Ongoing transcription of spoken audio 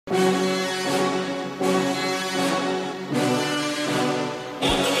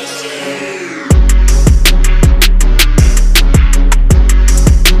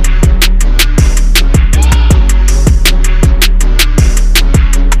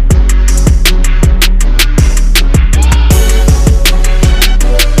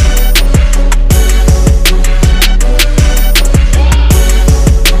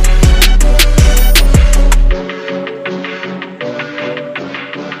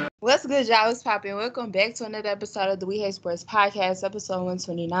What's good, y'all? What's poppin'? Welcome back to another episode of the We Hate Sports Podcast, episode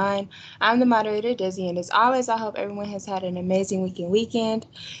 129. I'm the moderator, Desi, and as always, I hope everyone has had an amazing weekend.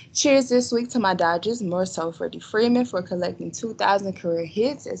 Cheers this week to my Dodgers, more so Freddie Freeman for collecting 2,000 career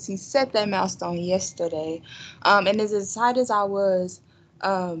hits as he set that milestone yesterday. And as excited as I was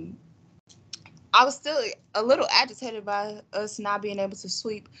still a little agitated by us not being able to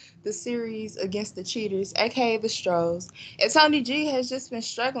sweep the series against the cheaters, aka the Stros. And Tony G has just been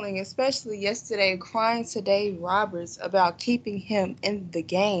struggling, especially yesterday, crying to Dave Roberts about keeping him in the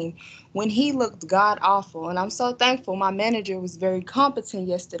game when he looked god awful. And I'm so thankful my manager was very competent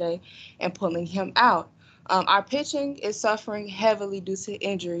yesterday in pulling him out. Our pitching is suffering heavily due to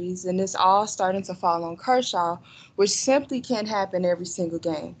injuries, and it's all starting to fall on Kershaw, which simply can't happen every single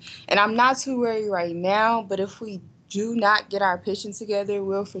game. And I'm not too worried right now, but if we do not get our pitching together,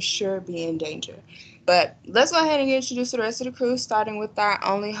 we'll for sure be in danger. But let's go ahead and introduce the rest of the crew, starting with our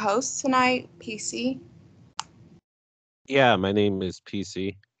only host tonight, PC. Yeah, my name is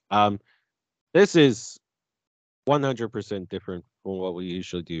PC. Um, this is 100% different from what we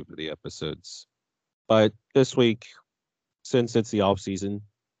usually do for the episodes. But this week, since it's the off season,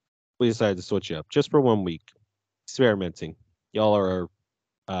 we decided to switch it up just for 1 week. Experimenting. Y'all are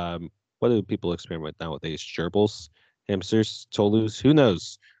what do people experiment nowadays? Gerbils, hamsters, Tolus, who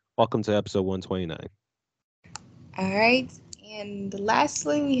knows? Welcome to episode 129. All right. And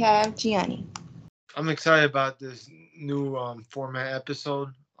lastly, we have Gianni. I'm excited about this new format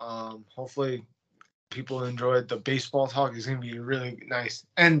episode. Hopefully, people enjoy it. The baseball talk is going to be really nice.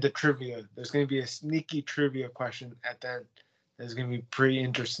 And the trivia. There's going to be a sneaky trivia question at the end. That's going to be pretty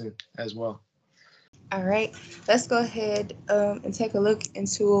interesting as well. All right, let's go ahead and take a look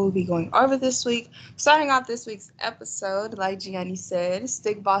into what we'll be going over this week. Starting off this week's episode, like Gianni said,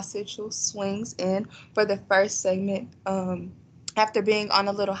 Stickball Central swings in for the first segment after being on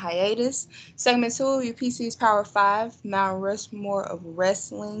a little hiatus. Segment 2 will be PC's Power 5, Mount Rushmore of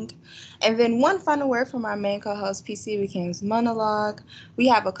Wrestling. And then one final word from our main co-host, PC Becomes Monologue. We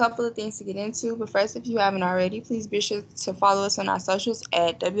have a couple of things to get into, but first, if you haven't already, please be sure to follow us on our socials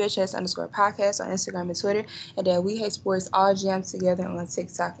at WHS_podcast on Instagram and Twitter, and then We Hate Sports all jammed together on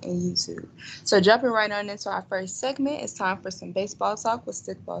TikTok and YouTube. So jumping right on into our first segment, it's time for some baseball talk with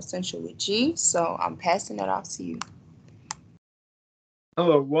Stickball Central with G. So I'm passing it off to you.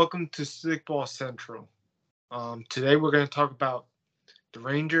 Hello, welcome to Stickball Central. Today we're going to talk about the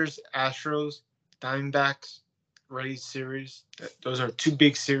Rangers, Astros, Diamondbacks, Rays series. Those are two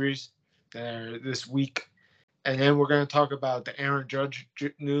big series that are this week. And then we're going to talk about the Aaron Judge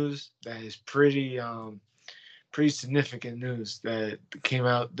news that is pretty significant news that came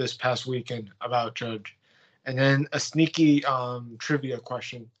out this past weekend about Judge. And then a sneaky trivia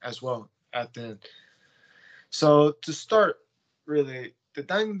question as well at the end. So to start, really, the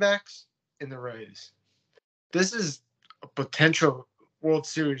Diamondbacks and the Rays. This is a potential World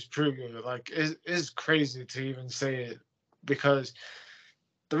Series preview. Like, it is crazy to even say it because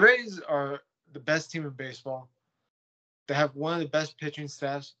the Rays are the best team in baseball. They have one of the best pitching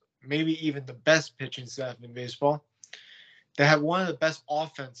staffs, maybe even the best pitching staff in baseball. They have one of the best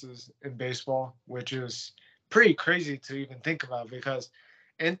offenses in baseball, which is pretty crazy to even think about because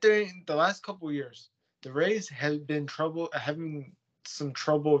entering the last couple of years, the Rays have been having some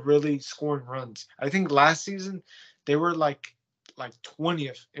trouble really scoring runs. I think last season they were like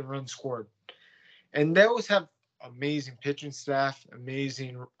 20th in runs scored, and they always have amazing pitching staff,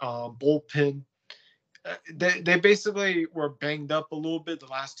 amazing bullpen. They basically were banged up a little bit the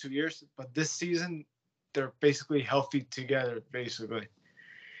last 2 years, but this season they're basically healthy together, basically.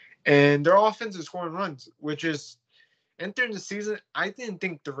 And their offense is scoring runs, which is entering the season. I didn't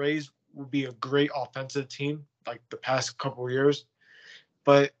think the Rays would be a great offensive team like the past couple of years,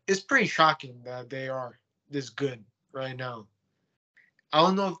 but it's pretty shocking that they are this good right now. I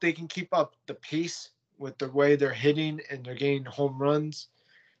don't know if they can keep up the pace with the way they're hitting and they're getting home runs,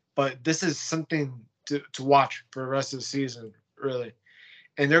 but this is something to watch for the rest of the season, really.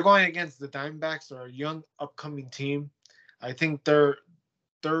 And they're going against the Diamondbacks. They're a young, upcoming team. I think they're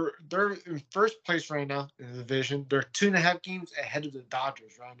in first place right now in the division. They're 2.5 games ahead of the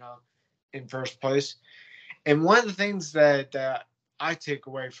Dodgers right now in first place. And one of the things that I take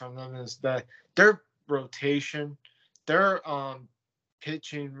away from them is that their rotation, their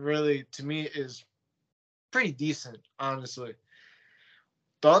pitching really, to me, is pretty decent, honestly.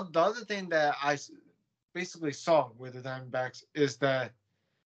 The other thing that I basically saw with the Diamondbacks is that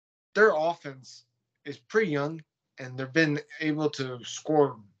their offense is pretty young, and they've been able to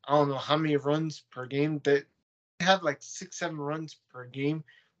score, I don't know how many runs per game. They have like 6-7 runs per game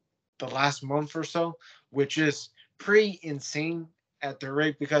the last month or so, which is pretty insane at their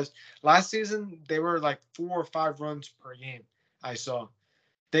rate because last season they were like 4 or 5 runs per game. I saw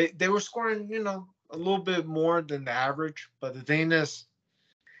they were scoring, a little bit more than the average, but the thing is,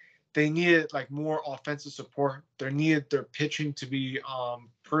 they needed like more offensive support. They needed their pitching to be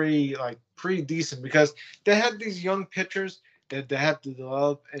pretty decent because they had these young pitchers that they had to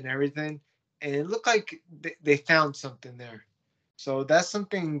develop and everything, and it looked like they found something there. So that's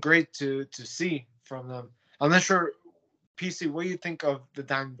something great to see from them. I'm not sure, PC, what do you think of the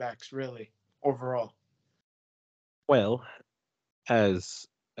Diamondbacks really overall? Well, as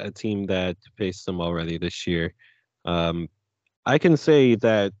a team that faced them already this year, um, I can say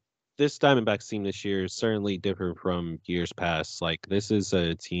that this Diamondbacks team this year is certainly different from years past. Like this is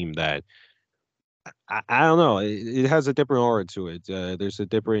a team that I don't know. It has a different aura to it. There's a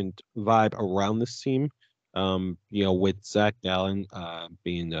different vibe around this team. With Zach Gallen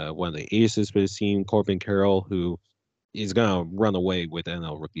being one of the aces for this team, Corbin Carroll, who is gonna run away with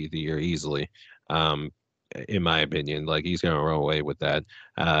NL Rookie of the Year easily. Um, in my opinion, like he's gonna run away with that.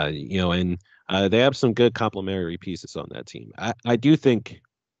 And they have some good complementary pieces on that team. I do think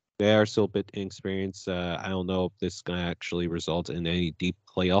they are still a bit inexperienced. I don't know if this is going to actually result in any deep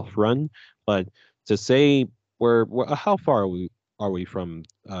playoff run, but to say how far are we from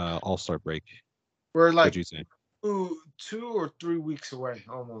All Star break? We're Would like you say 2 or 3 weeks away,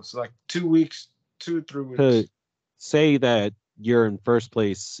 almost like 2 weeks, 2 3 weeks. to say that you're in first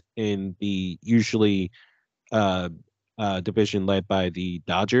place in the usually uh, division led by the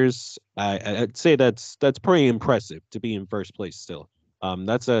Dodgers? I'd say that's pretty impressive to be in first place still.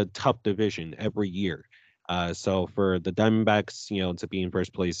 That's a tough division every year. So for the Diamondbacks, to be in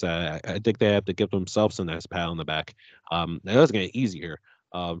first place, I think they have to give themselves a nice pat on the back. It doesn't get easier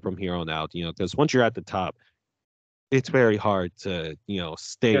from here on out, because once you're at the top, it's very hard to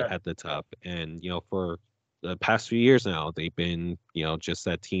stay Yeah, at the top. And for the past few years now, they've been just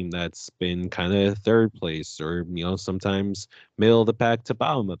that team that's been kind of third place, or sometimes middle of the pack to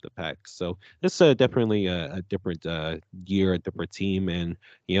bottom of the pack. So it's definitely a different year, a different team. And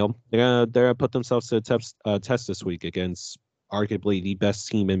they're gonna put themselves to a test this week against arguably the best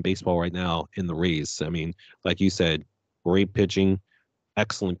team in baseball right now in the Rays. I mean, like you said, great pitching,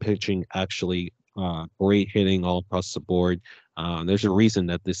 excellent pitching, actually. Great hitting all across the board. There's a reason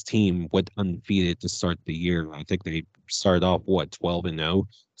that this team went undefeated to start the year. I think they started off 12-0.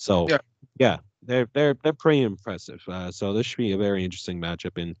 So yeah, yeah, they're pretty impressive. So this should be a very interesting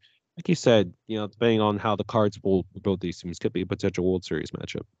matchup. And like you said, depending on how the cards will both these teams, could be a potential World Series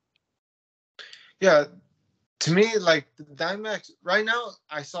matchup. yeah. To me, like the Diamondbacks right now,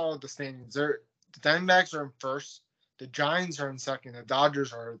 I saw the standings. The Diamondbacks are in first, the Giants are in second, the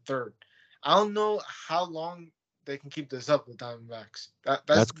Dodgers are in third. I don't know how long they can keep this up with Diamondbacks. That's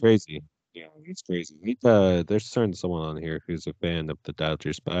That's crazy. Yeah, it's crazy. There's certain someone on here who's a fan of the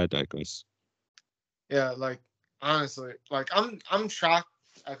Dodgers, but I digress. Yeah, like honestly, like I'm shocked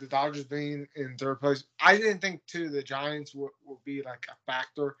at the Dodgers being in third place. I didn't think too the Giants would be like a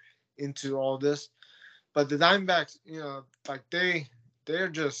factor into all this, but the Diamondbacks, like they're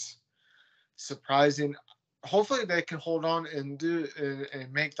just surprising. Hopefully, they can hold on and do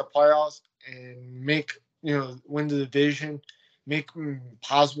and make the playoffs and make win the division, make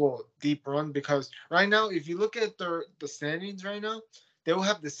possible deep run. Because right now, if you look at the standings right now, they will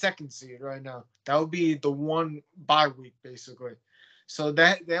have the second seed right now. That would be the one bye week basically. So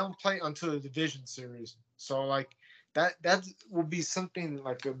that they don't play until the division series. So like that will be something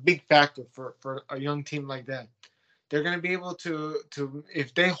like a big factor for a young team like that. They're going to be able to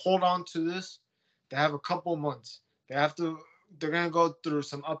if they hold on to this, they have a couple months. They're going to go through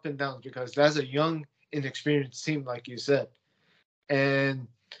some up and downs because that's a young, inexperienced team, like you said. And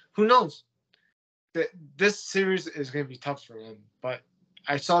who knows? This series is going to be tough for them. But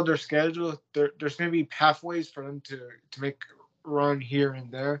I saw their schedule. There's going to be pathways for them to make run here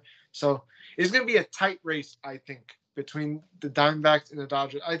and there. So it's going to be a tight race, I think, between the Diamondbacks and the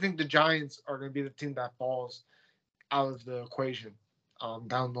Dodgers. I think the Giants are going to be the team that falls out of the equation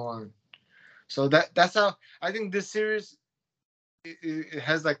down the line. So that's how I think this series it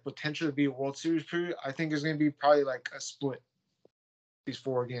has like potential to be a World Series period. I think it's going to be probably like a split these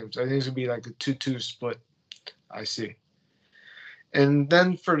 4 games. I think it's going to be like a 2-2 split. I see. And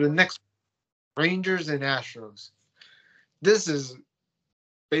then for the next Rangers and Astros, this is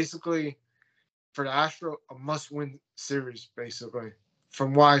basically for the Astros a must-win series. Basically,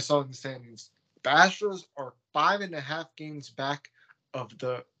 from what I saw in the standings, the Astros are 5.5 games back of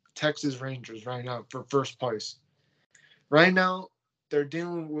the Texas Rangers right now for first place. Right now, they're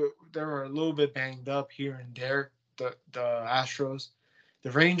a little bit banged up here and there. The Astros,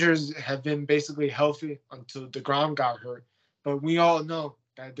 the Rangers have been basically healthy until DeGrom got hurt, But we all know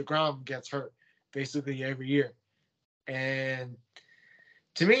that DeGrom gets hurt basically every year. And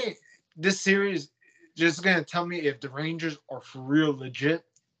to me, this series just going to tell me if the Rangers are for real legit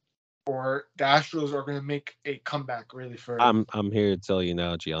or the Astros are going to make a comeback really for. I'm here to tell you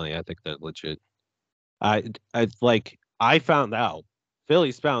now, Gianni. I think that legit. I found out.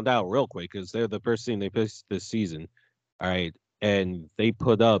 Phillies found out real quick because they're the first team they faced this season. All right, and they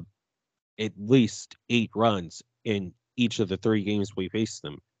put up at least 8 runs in each of the 3 games we faced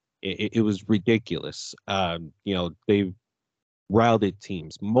them. It was ridiculous. They routed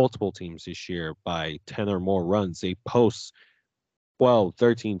teams, multiple teams this year by 10 or more runs. They post 12,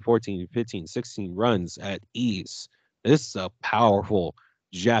 13, 14, 15, 16 runs at ease. This is a powerful,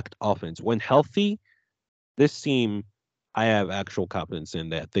 jacked offense. When healthy, this team, I have actual confidence in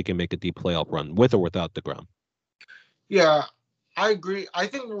that they can make a deep playoff run with or without the ground. Yeah, I agree. I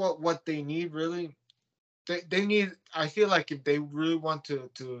think what they need really, they need. I feel like if they really want to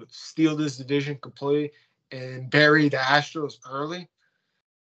steal this division completely and bury the Astros early,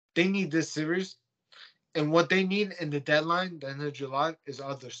 they need this series. And what they need in the deadline, the end of July, is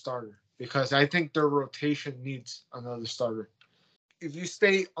other starter because I think their rotation needs another starter. If you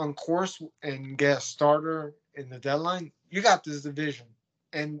stay on course and get a starter in the deadline, you got this division,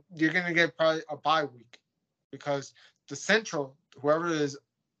 and you're gonna get probably a bye week because the Central, whoever is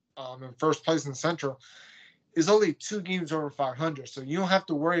in first place in the Central, is only 2 games over 500, so you don't have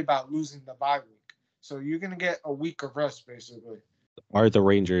to worry about losing the bye week. So you're gonna get a week of rest basically. Are the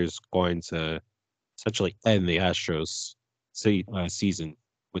Rangers going to essentially end the Astros season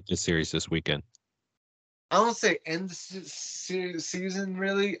with this series this weekend? I don't say end the season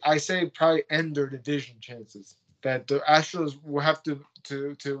really. I say probably end their division chances. That the Astros will have to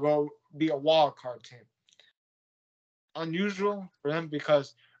well, be a wild card team. Unusual for them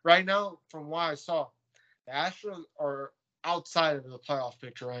because right now, from what I saw, the Astros are outside of the playoff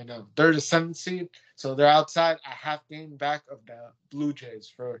picture right now. They're the 7th seed, so they're outside a half game back of the Blue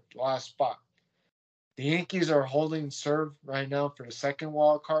Jays for the last spot. The Yankees are holding serve right now for the second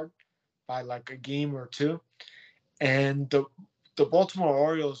wild card by like a game or two, and the Baltimore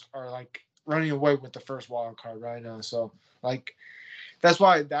Orioles are like running away with the first wild card right now. So like that's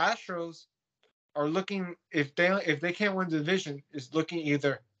why the Astros are looking if they can't win the division is looking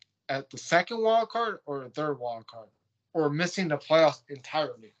either at the second wild card or the third wild card or missing the playoffs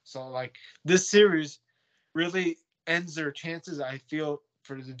entirely. So like this series really ends their chances I feel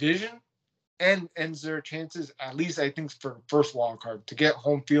for the division and ends their chances at least I think for the first wild card to get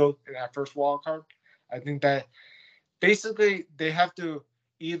home field in that first wild card. I think that basically they have to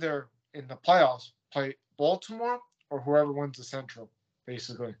either in the playoffs play Baltimore or whoever wins the Central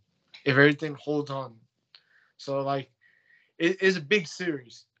basically if everything holds on. So like it is a big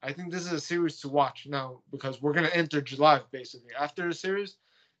series. I think this is a series to watch now because we're gonna enter July basically. After the series,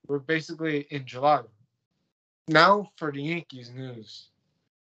 we're basically in July. Now for the Yankees news.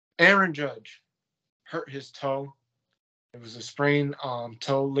 Aaron Judge hurt his toe. It was a sprained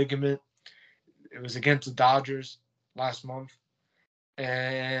toe ligament. It was against the Dodgers last month.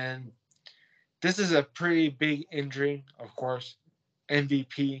 And this is a pretty big injury, of course.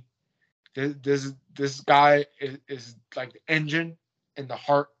 MVP. This guy is like the engine and the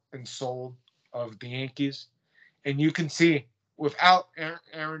heart and soul of the Yankees. And you can see without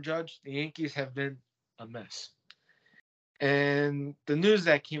Aaron Judge, the Yankees have been a mess. And the news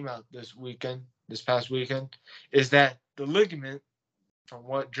that came out this past weekend, is that the ligament, from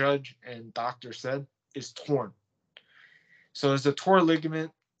what Judge and doctor said, is torn. So it's a torn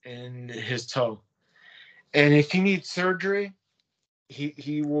ligament in his toe. And if he needs surgery,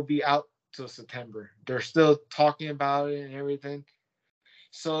 he will be out till September. They're still talking about it and everything.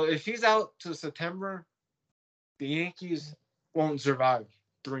 So if he's out till September, the Yankees won't survive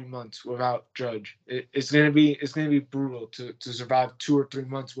 3 months without Judge. It's gonna be brutal to survive 2 or 3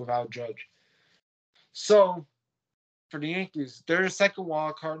 months without Judge. So for the Yankees, they're the second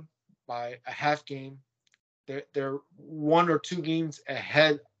wild card by a half game. They're 1 or 2 games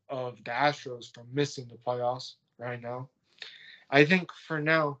ahead of the Astros from missing the playoffs right now. I think for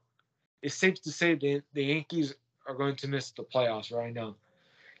now, it's safe to say the Yankees are going to miss the playoffs right now.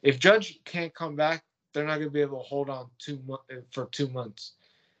 If Judge can't come back, they're not going to be able to hold on for 2 months.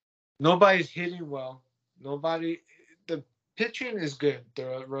 Nobody's hitting well. The pitching is good.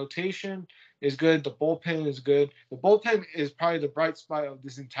 The rotation is good. The bullpen is good. The bullpen is probably the bright spot of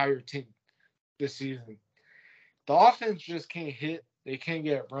this entire team this season. The offense just can't hit. They can't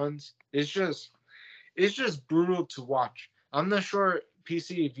get runs. It's just brutal to watch. I'm not sure,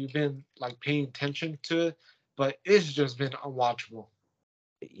 PC, if you've been like paying attention to it, but it's just been unwatchable.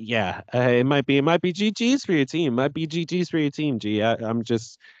 Yeah, it might be GG's for your team. Might be GG's for your team. I'm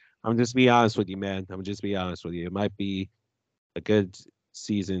just be honest with you, man. I'm just be honest with you. It might be a good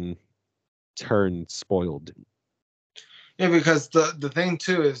season turned spoiled. Yeah, because the thing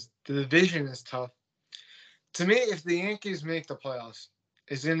too is the division is tough. To me, if the Yankees make the playoffs,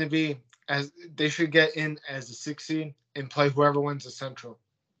 it's going to be as they should get in as a 6 seed and play whoever wins the Central.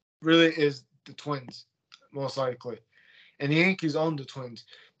 Really is the Twins, most likely, and the Yankees own the Twins.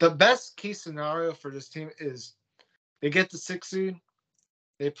 The best case scenario for this team is they get the 6 seed,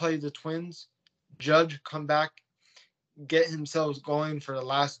 they play the Twins, Judge come back, get himself going for the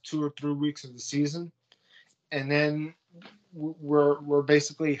last 2 or 3 weeks of the season, and then we're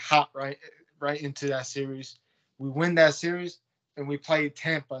basically hot right into that series. We win that series and we play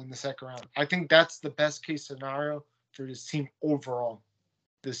Tampa in the second round. I think that's the best case scenario for this team overall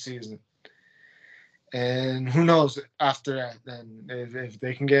this season. And who knows after that then if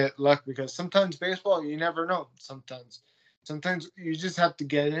they can get luck, because sometimes baseball you never know. Sometimes you just have to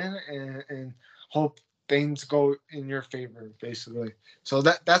get in and hope things go in your favor basically. So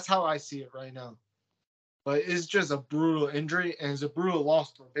that's how I see it right now. But it's just a brutal injury and it's a brutal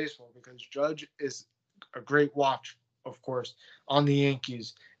loss for baseball because Judge is a great watch, of course, on the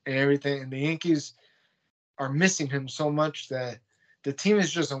Yankees and everything. And the Yankees are missing him so much that the team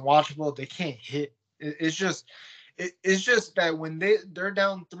is just unwatchable. They can't hit. It's just that when they're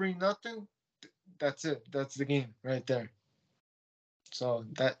down 3-0, that's it. That's the game right there. So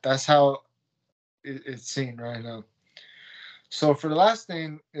that's how it's seen right now. So for the last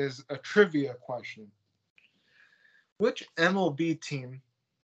thing is a trivia question. Which MLB team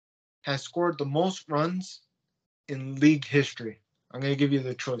has scored the most runs in league history? I'm going to give you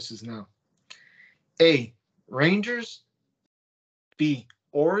the choices now. A, Rangers. B,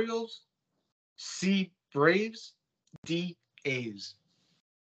 Orioles. C, Braves. D, A's.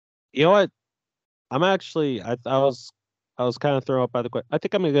 You know what? I was kind of thrown up by the question. I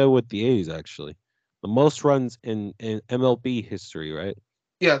think I'm gonna go with the A's actually. The most runs in MLB history, right?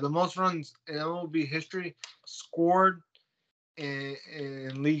 Yeah, the most runs in MLB history scored in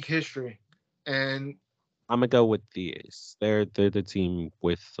league history. And I'm gonna go with the A's. They're the team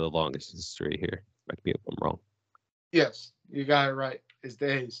with the longest history here. Correct me if I'm wrong. yes, you got it right. It's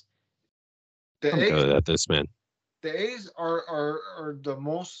the A's. The I'm A's good at this, man. the A's are the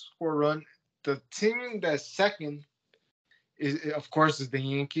most score run. The team that's second is of course is the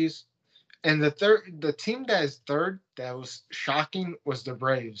Yankees. And the team that is third, that was shocking, was the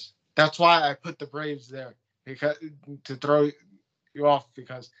Braves. That's why I put the Braves there, because to throw you off,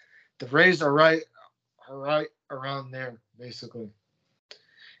 because the Braves are right around there basically.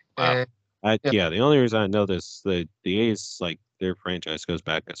 Wow. And yeah, Yeah, the only reason I know this, the A's, like their franchise goes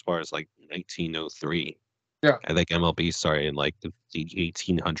back as far as like 1903. yeah, I think MLB started in like the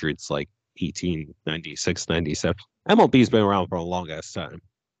 1800s, like 1896, 97. MLB's been around for a long ass time,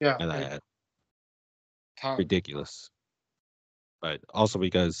 yeah, and and time. ridiculous. But also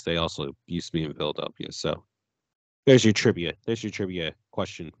because they also used to be in Philadelphia. So there's your trivia. There's your trivia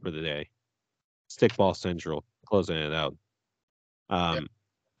question for the day. Stickball Central, closing it out. Yeah, Um,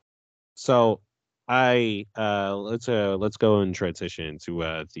 so let's go and transition into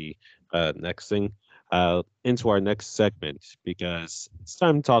the next thing, into our next segment, because it's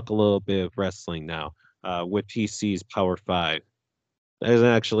time to talk a little bit of wrestling now. With PC's Power Five, there's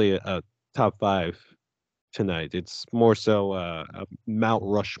actually a top five tonight. It's more so a Mount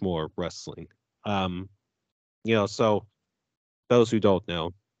Rushmore wrestling. Um, so those who don't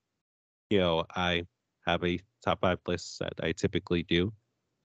know, I have a top five list that I typically do.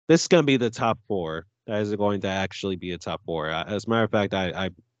 This is going to be the top four. That is going to actually be a top four. As a matter of fact, I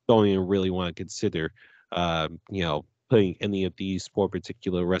don't even really want to consider, putting any of these four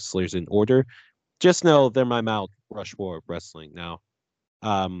particular wrestlers in order. Just know they're my Mount Rushmore of wrestling. Now,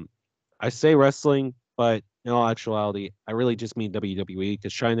 um, I say wrestling, but in all actuality, I really just mean WWE,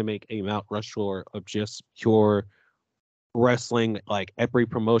 because trying to make a Mount Rushmore of just pure wrestling, like every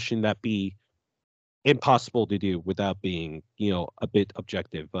promotion, that be impossible to do without being, a bit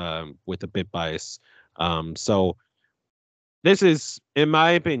objective, with a bit bias. So this is, in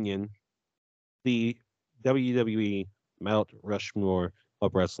my opinion, the WWE Mount Rushmore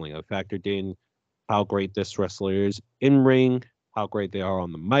of wrestling. I factored in how great this wrestler is in ring, how great they are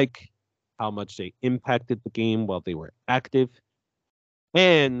on the mic, how much they impacted the game while they were active,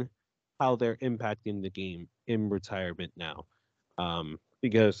 and how they're impacting the game in retirement now.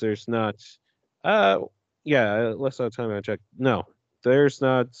 Because there's not, uh, yeah, last time I checked, no, there's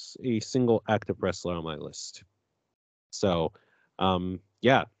not a single active wrestler on my list. So,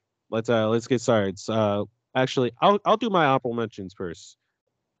 yeah, let's get started. Actually, I'll do my honorable mentions first.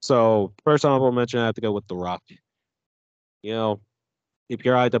 So first honorable mention, I have to go with The Rock. You know, if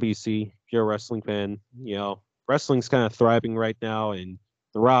you're IWC, if you're a wrestling fan, wrestling's kind of thriving right now. And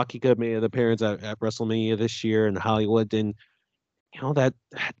The Rock, he could have made an appearance at WrestleMania this year in Hollywood. And, that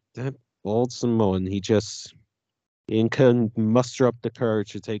old Samoan, he couldn't muster up the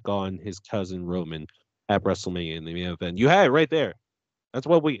courage to take on his cousin Roman at WrestleMania in the main event. You had it right there. That's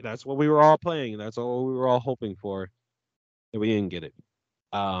what we were all playing. That's what we were all hoping for. And we didn't get it.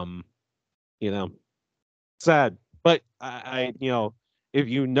 Um, you know, sad. But if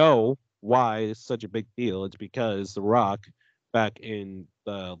you know why it's such a big deal, it's because The Rock back in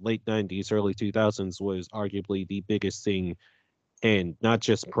the late 90s, early 2000s was arguably the biggest thing in not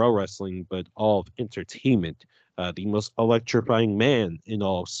just pro wrestling, but all of entertainment. The most electrifying man in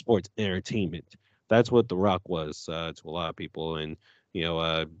all sports entertainment. That's what The Rock was to a lot of people. And, you know,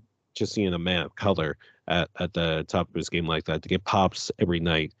 uh, just seeing a man of color at the top of his game like that, to get pops every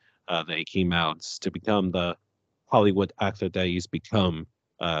night that he came out, to become the Hollywood actor that he's become.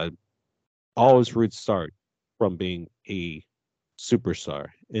 Uh, all his roots start from being a superstar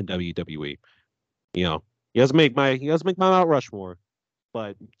in WWE. You know, he doesn't make my Mount Rushmore,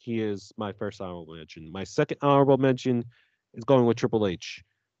 but he is my first honorable mention. My second honorable mention is going with Triple H.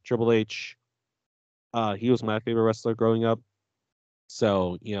 Triple H, he was my favorite wrestler growing up.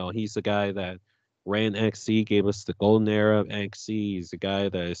 So, he's the guy that ran NXT, gave us the golden era of NXT. He's the guy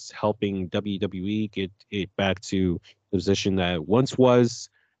that is helping WWE get it back to the position that it once was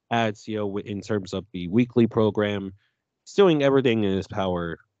at, in terms of the weekly program. He's doing everything in his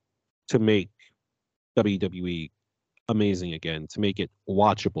power to make WWE amazing again, to make it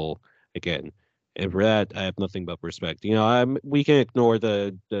watchable again. And for that, I have nothing but respect. We can ignore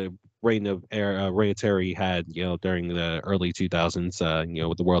the reign of Terry he had, during the early 2000s,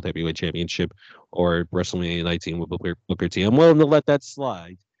 with the World Heavyweight Championship or WrestleMania 19 with Booker T. I'm willing to let that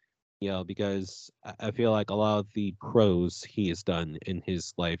slide, because I feel like a lot of the pros he has done in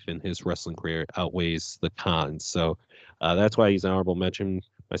his life and his wrestling career outweighs the cons. So that's why he's an honorable mention.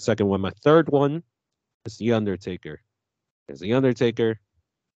 My second one, my third one is The Undertaker. As The Undertaker,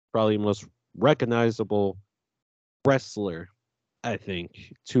 probably the most recognizable wrestler, I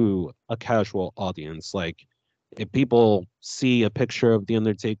think, to a casual audience. Like, if people see a picture of The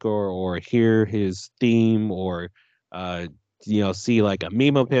Undertaker or hear his theme or, uh, see like a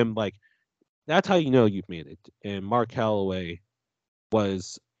meme of him, like, that's how you know you've made it. And Mark Calloway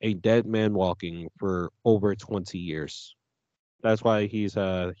was a dead man walking for over 20 years. That's why he's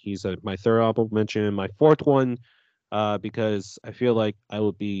my third honorable mention. My fourth one, because I feel like I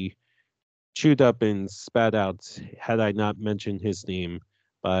would be chewed up and spat out had I not mentioned his name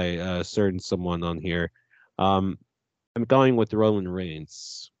by a certain someone on here. Um, I'm going with Roman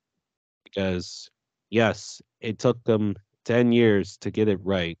Reigns because, yes, it took them 10 years to get it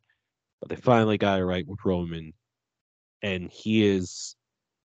right, but they finally got it right with Roman, and he is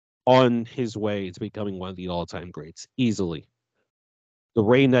on his way to becoming one of the all-time greats easily. The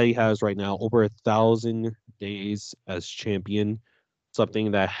reign that he has right now, over 1,000 days as champion,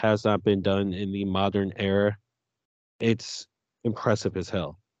 something that has not been done in the modern era. It's impressive as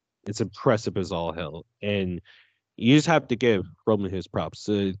hell. It's impressive as all hell. And you just have to give Roman his props.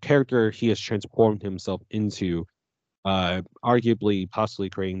 The character he has transformed himself into, arguably possibly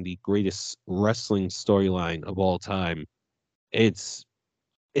creating the greatest wrestling storyline of all time. It's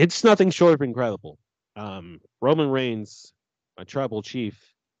it's nothing short of incredible. Roman Reigns, my tribal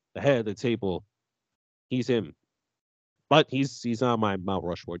chief, the head of the table, he's him. But he's not on my Mount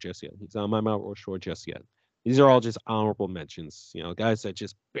Rushmore just yet. He's not on my Mount Rushmore just yet. These are all just honorable mentions. Guys that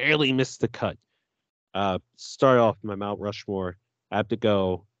just barely missed the cut. Start off my Mount Rushmore. I have to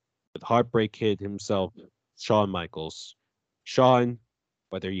go with Heartbreak Kid himself, Shawn Michaels. Shawn,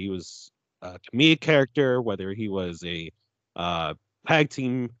 whether he was a comedic character, whether he was a uh, tag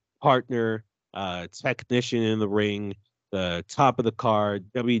team partner, technician in the ring, the top of the card,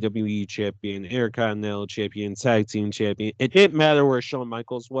 WWE champion, Intercontinental champion, tag team champion. It didn't matter where Shawn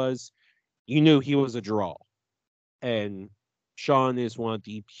Michaels was. You knew he was a draw. And Shawn is one of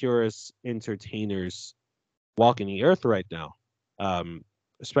the purest entertainers walking the earth right now, um,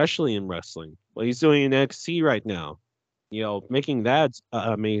 especially in wrestling. What he's doing in NXT right now, making that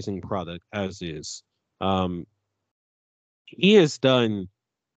amazing product as is. Um, he has done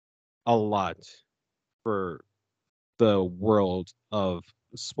a lot for the world of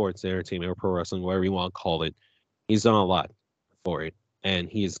sports entertainment or pro wrestling, whatever you want to call it. He's done a lot for it, and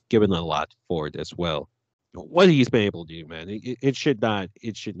he's given a lot for it as well. What he's been able to do, man, it should not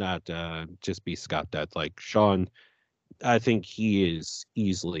just be scoffed at. Like Shawn, I think he is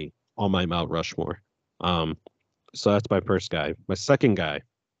easily on my Mount Rushmore. Um, so that's my first guy. My second guy.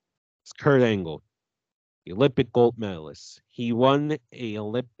 It's Kurt Angle, the Olympic gold medalist. He won a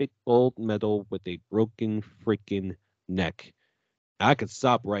Olympic gold medal with a broken freaking neck. I could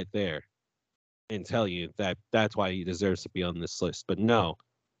stop right there and tell you that that's why he deserves to be on this list. But no,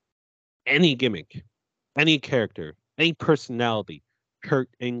 any gimmick, any character, any personality Kurt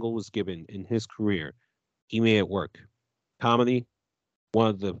Angle was given in his career, he made it work. Comedy, one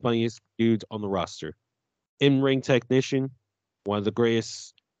of the funniest dudes on the roster. In ring technician, one of the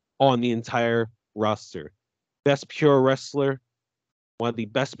greatest on the entire roster. Best pure wrestler, one of the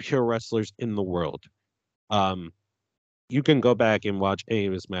best pure wrestlers in the world. Um, you can go back and watch any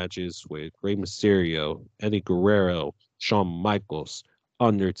of his matches with Rey Mysterio, Eddie Guerrero, Shawn Michaels,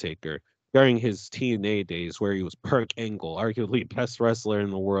 Undertaker, during his TNA days where he was Perk Angle, arguably best wrestler in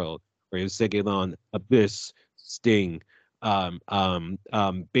the world, where he was taking on Abyss, Sting,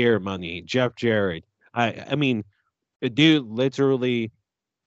 Beer Money, Jeff Jarrett. I mean, the dude literally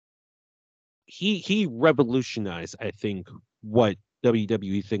he revolutionized, I think, what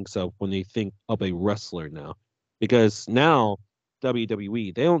WWE thinks of when they think of a wrestler now. Because now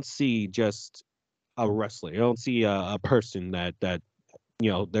WWE, they don't see just a wrestler. They don't see a person that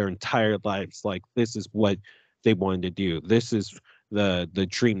their entire lives like this is what they wanted to do. This is the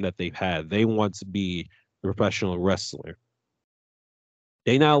dream that they've had. They want to be a professional wrestler.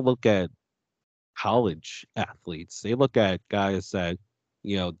 They now look at college athletes. They look at guys that,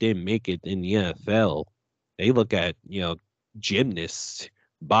 didn't make it in the NFL. They look at, gymnasts,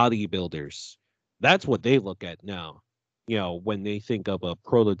 bodybuilders. That's what they look at now. When they think of a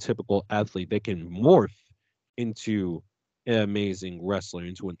prototypical athlete, they can morph into an amazing wrestler,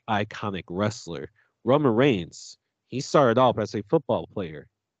 into an iconic wrestler. Roman Reigns, he started off as a football player.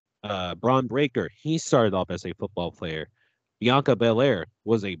 Braun Breaker, he started off as a football player. Bianca Belair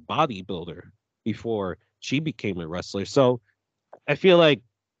was a bodybuilder before she became a wrestler. So I feel like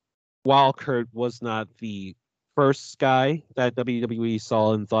while Kurt was not the first guy that WWE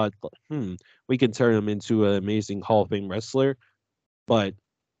saw and thought, we can turn him into an amazing Hall of Fame wrestler, but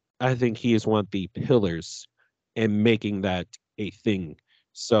I think he is one of the pillars in making that a thing.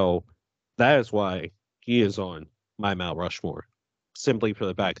 So that is why he is on my Mount Rushmore, simply for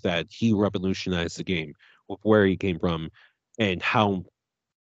the fact that he revolutionized the game with where he came from and how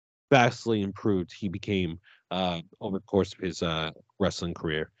vastly improved he became over the course of his wrestling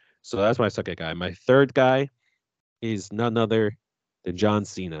career. So that's my second guy. My third guy is none other than John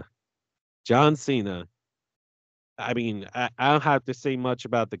Cena. John Cena. I mean, I don't have to say much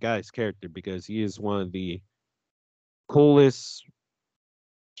about the guy's character because he is one of the coolest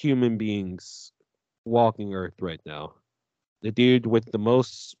human beings walking Earth right now. The dude with the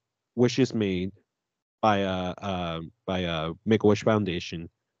most wishes made by Make a Wish Foundation.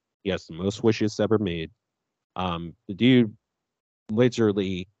 He has the most wishes ever made. The dude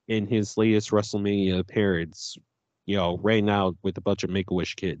literally in his latest WrestleMania appearance, right now with a bunch of Make a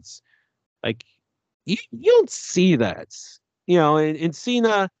Wish kids. Like you don't see that. And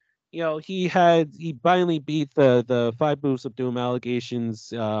Cena, he finally beat the five moves of doom allegations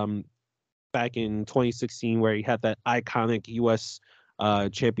back in 2016 where he had that iconic US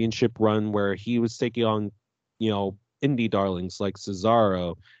championship run where he was taking on, indie darlings like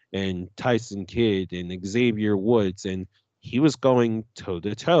Cesaro and Tyson Kidd and Xavier Woods, and he was going toe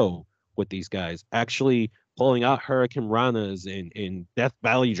to toe with these guys, actually pulling out Hurricane Ranas and Death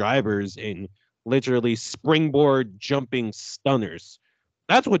Valley drivers and literally springboard jumping stunners.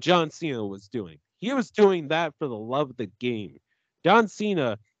 That's what John Cena was doing. He was doing that for the love of the game. John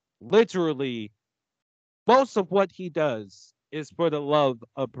Cena, literally, most of what he does is for the love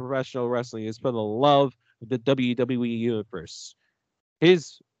of professional wrestling, is for the love of the WWE universe.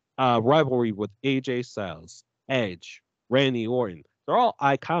 His rivalry with AJ Styles, Edge, Randy Orton, they're all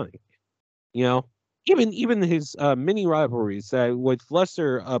iconic. You know, even his mini rivalries with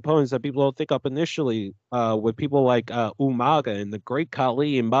lesser opponents that people don't think up initially, with people like Umaga and the Great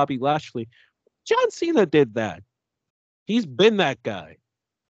Khali and Bobby Lashley. John Cena did that. He's been that guy.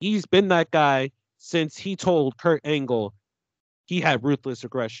 He's been that guy since he told Kurt Angle he had ruthless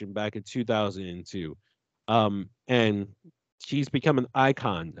aggression back in 2002. And he's become an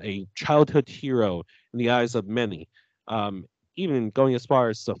icon, a childhood hero in the eyes of many. Even going as far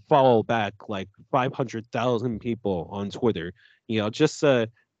as to follow back like 500,000 people on Twitter, just to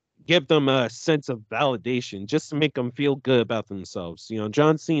give them a sense of validation, just to make them feel good about themselves.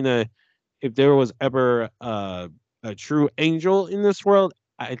 John Cena, if there was ever a true angel in this world,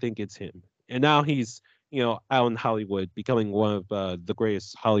 I think it's him. And now he's, out in Hollywood, becoming one of the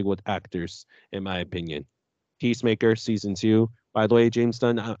greatest Hollywood actors, in my opinion. Peacemaker season 2. By the way, James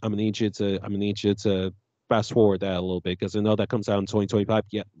Dunn, I'm gonna need you to fast forward that a little bit because I know that comes out in 2025.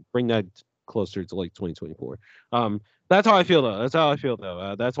 Yeah, bring that closer to like 2024. That's how I feel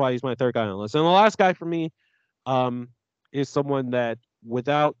though. That's why he's my third guy on the list. And the last guy for me, um, is someone that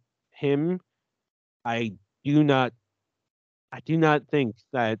without him, I do not, I do not think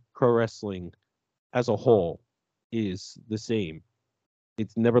that pro wrestling as a whole is the same.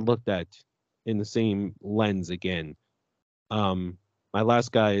 It's never looked at in the same lens again. Um, my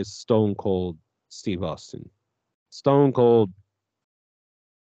last guy is Stone Cold Steve Austin. Stone Cold.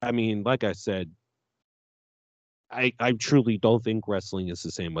 I mean, like I said, I truly don't think wrestling is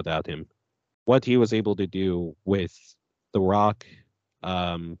the same without him. What he was able to do with The Rock,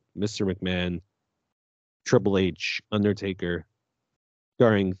 Mr. McMahon, Triple H, Undertaker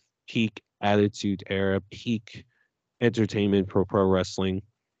during peak Attitude Era, peak entertainment for pro wrestling,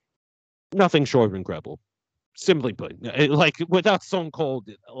 nothing short of incredible. Simply put, like without Stone Cold,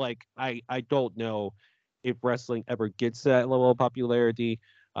 like I don't know if wrestling ever gets to that level of popularity.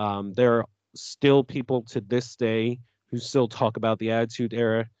 There are still people to this day who still talk about the Attitude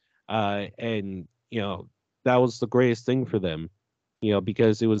Era, and that was the greatest thing for them,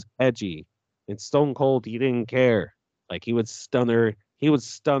 because it was edgy. And Stone Cold, he didn't care. Like he would stun her,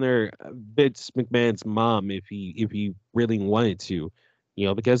 Vince McMahon's mom if he really wanted to,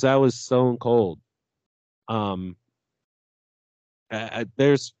 because that was Stone Cold. Um,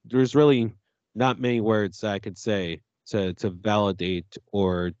 there's really not many words that I could say to validate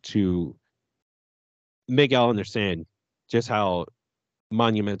or to make y'all understand just how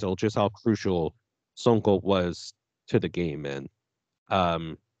monumental, just how crucial Stone Cold was to the game, man.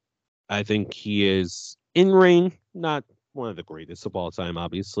 Um, I think he is in ring, not one of the greatest of all time,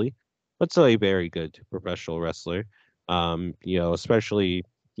 obviously, but still a very good professional wrestler. Especially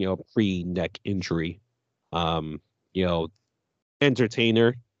pre neck injury. Um, you know,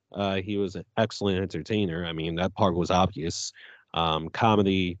 entertainer. He was an excellent entertainer. I mean, that part was obvious.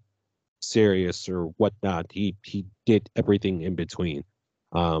 Comedy, serious, or whatnot. He did everything in between.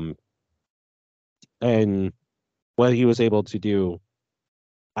 Um, and what he was able to do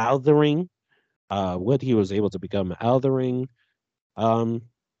out of the ring, what he was able to become out of the ring. Um,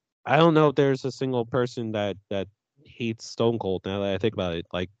 I don't know if there's a single person that hates Stone Cold. Now that I think about it,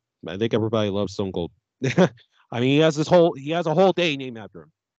 like I think everybody loves Stone Cold. I mean, he has a whole day named after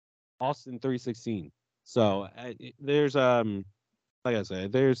him. Austin 316. So there's like I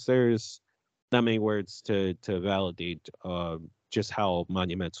said, there's not many words to validate just how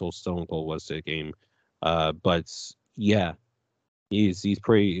monumental Stone Cold was to the game. But yeah, he's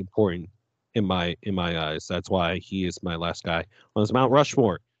pretty important in my eyes. That's why he is my last guy on this Mount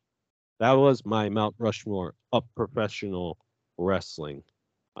Rushmore. That was my Mount Rushmore of professional wrestling.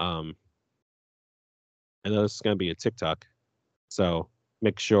 Um, I know this is gonna be a TikTok, so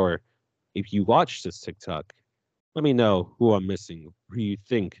make sure if you watch this TikTok, let me know who I'm missing, who you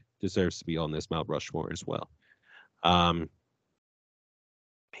think deserves to be on this Mount Rushmore as well. Um,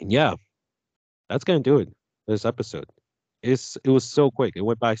 and yeah, that's gonna do it. This episode. It was so quick. It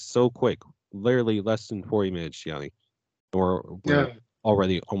went by so quick. Literally less than 40 minutes, Yanni. We're Yeah.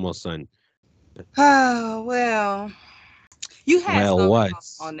 already almost done. Oh, well, you had Well, Stone what? Cold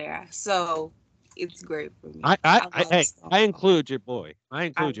on there, so it's great for me. I I I I, love hey, Stone I Cold. include your boy. I I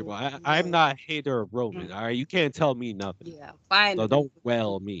include your boy. I'm love. not a hater of Mhm. Roman. All right, you can't tell me nothing. Yeah, So finally. don't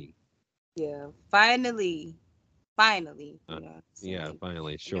well me. Yeah, finally. Uh, You know what I'm yeah, saying?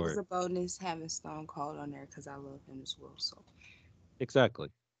 finally, And it was sure, a bonus having Stone Cold on there because I love him as well. So exactly.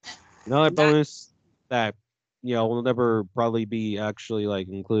 Another not bonus that will never probably be actually like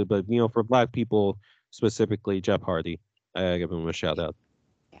included, but for Black people specifically, Jeff Hardy, I give him a shout out.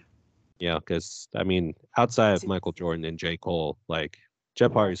 yeah. Yeah, because I mean, outside of Michael Jordan and J. Cole, like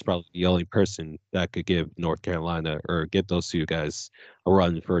Jeff Yeah. Hardy is probably the only person that could give North Carolina or get those two guys a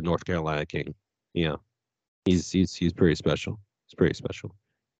run for North Carolina King. Yeah, he's pretty special. He's pretty special.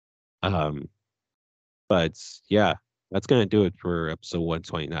 Um, but yeah, that's gonna do it for episode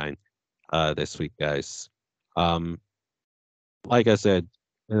 129 this week, guys. Um, like I said,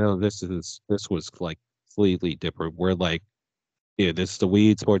 this was like completely different. We're like, yeah, this is the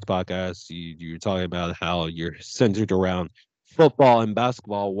Weed Sports Podcast. You're talking about how you're centered around football and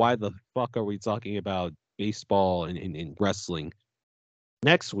basketball. Why the fuck are we talking about baseball and wrestling?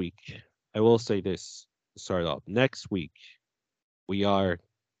 Next week, I will say this to start off. Next week, we are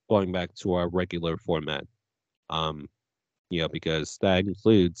going back to our regular format. Um, because that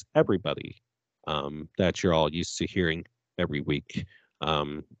includes everybody that you're all used to hearing every week.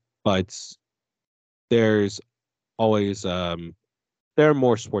 Um, but there's always there are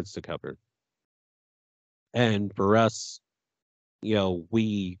more sports to cover. And for us,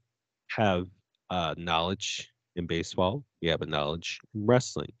 we have knowledge in baseball. We have a knowledge in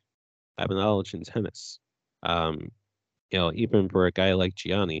wrestling. I have a knowledge in tennis. Um, even for a guy like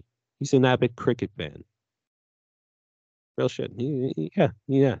Gianni, he's an avid cricket fan. Real shit.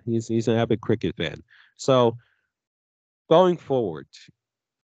 Yeah. He's an avid cricket fan. So going forward,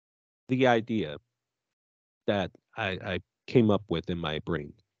 the idea that I came up with in my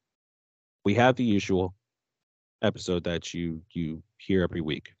brain, we have the usual episode that you hear every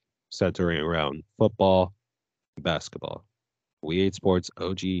week, centering around football and basketball. We Hate Sports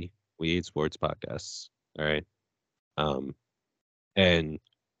OG, We Hate Sports podcasts. All right. Um, and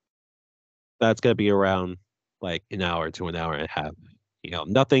that's gonna be around like an hour to an hour and a half.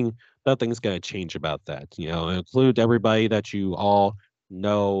 Nothing's gonna change about that. Include everybody that you all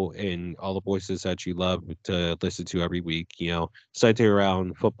know and all the voices that you love to listen to every week. Centered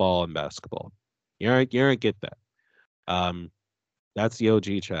around football and basketball. You're gonna get that. That's the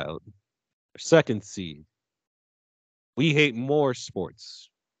OG child. Second seed, we hate more sports,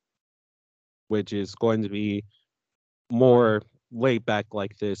 which is going to be more laid back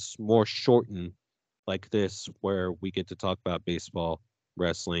like this, more shortened like this, where we get to talk about baseball,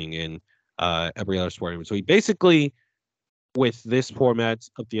 wrestling, and every other sport. So basically, with this format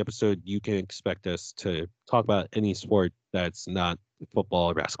of the episode, you can expect us to talk about any sport that's not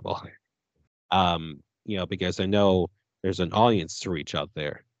football or basketball. Because I know there's an audience to reach out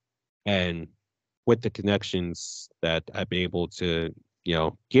there. And with the connections that I've been able to,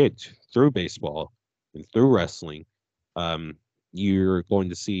 get through baseball and through wrestling, um, you're going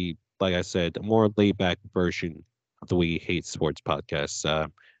to see, like I said, a more laid back version of the We Hate Sports podcast.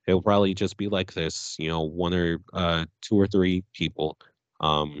 It'll probably just be like this, one or two or three people.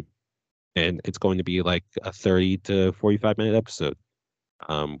 And it's going to be like a 30 to 45-minute episode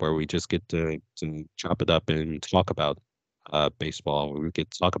where we just get to chop it up and talk about baseball. We get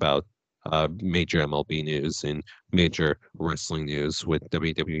to talk about major MLB news and major wrestling news with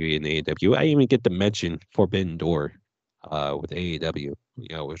WWE and AEW. I even get to mention Forbidden Door with AEW,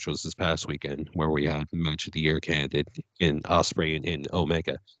 which was this past weekend, where we had match of the year candidate in Osprey and in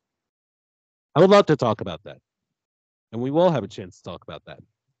Omega. I would love to talk about that, and we will have a chance to talk about that.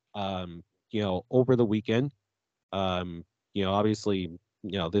 Over the weekend. Obviously,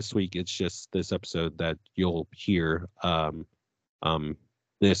 this week it's just this episode that you'll hear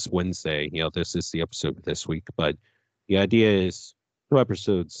this Wednesday. This is the episode this week, but the idea is 2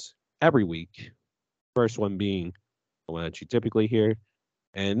 episodes every week. First one being the one that you typically hear,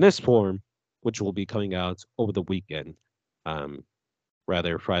 and in this form, which will be coming out over the weekend,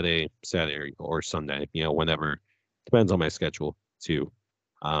 rather Friday, Saturday, or Sunday. Whenever, depends on my schedule too.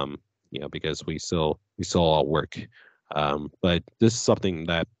 Because we still all work. But this is something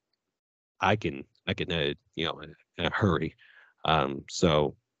that I can edit, in a hurry.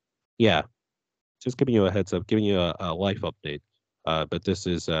 So yeah, just giving you a heads up, giving you a life update. But this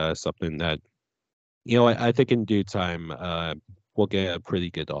is something that I think in due time we'll get a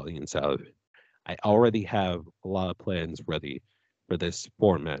pretty good audience out of it. I already have a lot of plans ready for this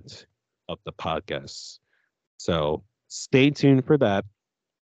format of the podcast. So stay tuned for that.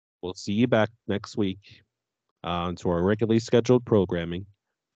 We'll see you back next week to our regularly scheduled programming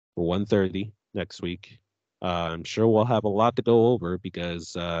for 1:30 next week. I'm sure we'll have a lot to go over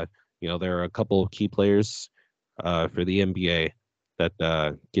because there are a couple of key players for the NBA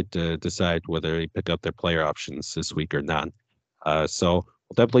that get to decide whether they pick up their player options this week or not. So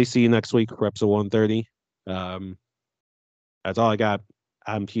we'll definitely see you next week for episode 130. That's all I got.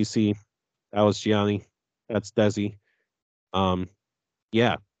 I'm PC. That was Gianni. That's Desi.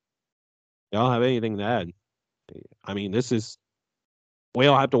 Yeah. Y'all have anything to add? I mean, we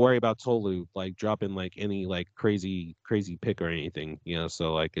don't have to worry about Tolu like dropping like any like crazy pick or anything,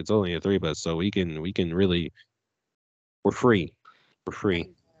 so like it's only a 3 of us, so we can really, we're free.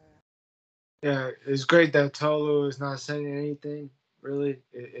 Yeah, it's great that Tolu is not saying anything. Really,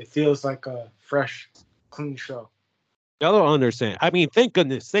 it feels like a fresh, clean show. Y'all don't understand. I mean, thank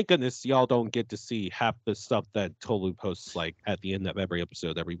goodness y'all don't get to see half the stuff that Tolu posts like at the end of every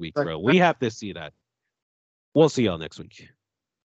episode every week, bro. We have to see that. We'll see y'all next week.